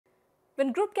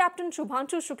When Group Captain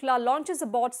Shubhanshu Shukla launches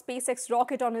aboard SpaceX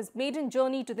rocket on his maiden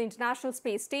journey to the International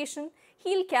Space Station,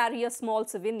 he'll carry a small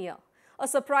souvenir. A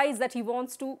surprise that he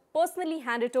wants to personally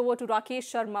hand it over to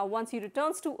Rakesh Sharma once he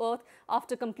returns to Earth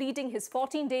after completing his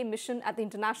 14-day mission at the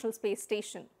International Space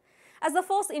Station. As the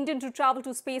first Indian to travel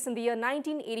to space in the year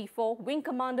 1984, Wing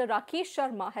Commander Rakesh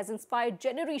Sharma has inspired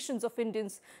generations of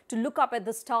Indians to look up at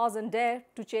the stars and dare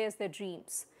to chase their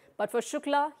dreams. But for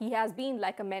Shukla, he has been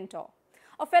like a mentor,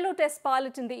 a fellow test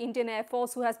pilot in the Indian Air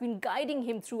Force who has been guiding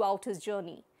him throughout his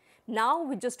journey. Now,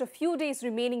 with just a few days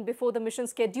remaining before the mission's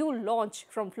scheduled launch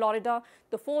from Florida,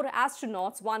 the 4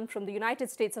 astronauts, one from the United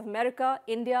States of America,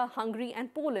 India, Hungary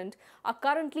and Poland, are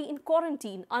currently in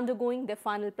quarantine undergoing their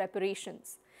final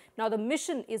preparations. Now, the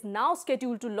mission is now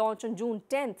scheduled to launch on June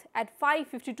 10th at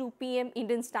 5:52 p.m.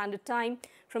 Indian Standard Time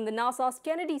from the NASA's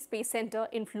Kennedy Space Center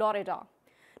in Florida.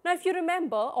 Now, if you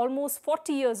remember, almost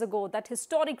 40 years ago, that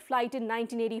historic flight in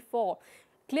 1984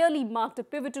 clearly marked a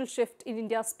pivotal shift in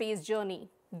India's space journey.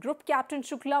 Group Captain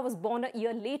Shukla was born a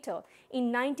year later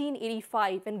in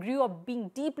 1985 and grew up being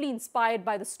deeply inspired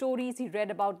by the stories he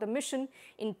read about the mission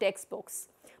in textbooks.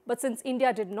 But since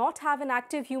India did not have an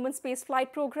active human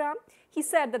spaceflight program, he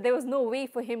said that there was no way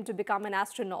for him to become an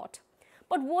astronaut.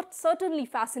 But what certainly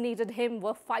fascinated him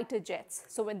were fighter jets.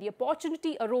 So when the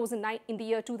opportunity arose in the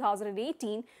year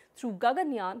 2018 through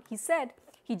Gaganyaan, he said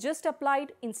he just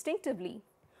applied instinctively.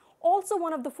 Also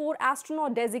one of the 4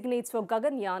 astronaut designates for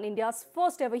Gaganyaan, India's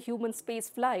first ever human space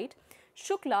flight,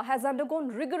 Shukla has undergone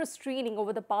rigorous training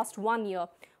over the past 1 year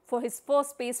for his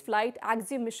first space flight,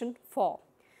 Axiom Mission 4.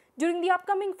 During the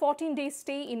upcoming 14-day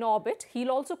stay in orbit, he'll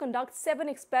also conduct 7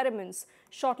 experiments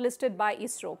shortlisted by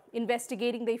ISRO,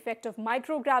 investigating the effect of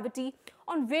microgravity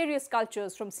on various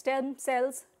cultures from stem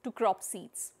cells to crop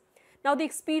seeds. Now, the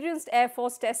experienced Air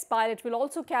Force test pilot will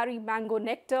also carry mango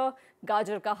nectar,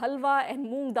 gajar ka halwa and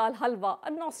moong dal halwa,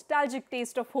 a nostalgic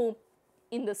taste of home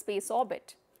in the space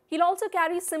orbit. He'll also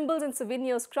carry symbols and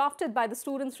souvenirs crafted by the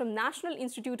students from National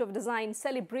Institute of Design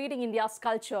celebrating India's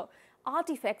culture,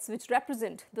 artifacts which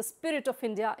represent the spirit of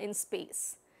India in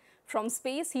space. From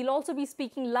space, he'll also be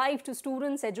speaking live to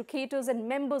students, educators and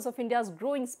members of India's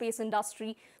growing space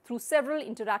industry through several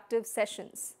interactive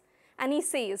sessions. And he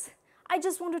says, "I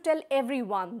just want to tell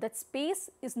everyone that space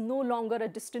is no longer a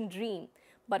distant dream,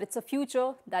 but it's a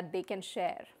future that they can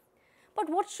share." But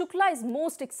what Shukla is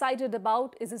most excited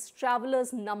about is his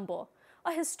traveler's number,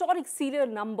 a historic serial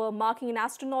number marking an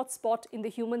astronaut's spot in the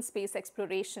human space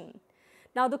exploration.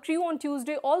 Now, the crew on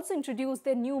Tuesday also introduced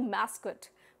their new mascot,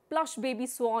 plush baby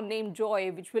swan named Joy,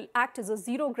 which will act as a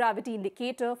zero-gravity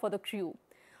indicator for the crew,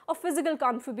 a physical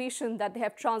confirmation that they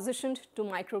have transitioned to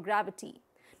microgravity.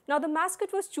 Now, the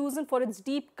mascot was chosen for its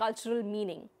deep cultural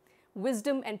meaning: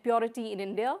 wisdom and purity in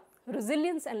India,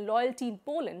 resilience and loyalty in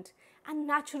Poland, and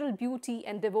natural beauty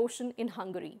and devotion in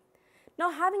Hungary.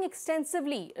 Now, having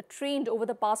extensively trained over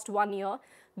the past 1 year,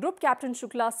 Group Captain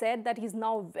Shukla said that he is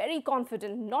now very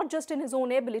confident not just in his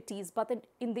own abilities but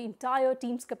in the entire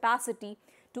team's capacity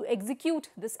to execute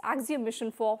this Axiom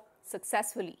Mission 4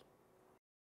 successfully.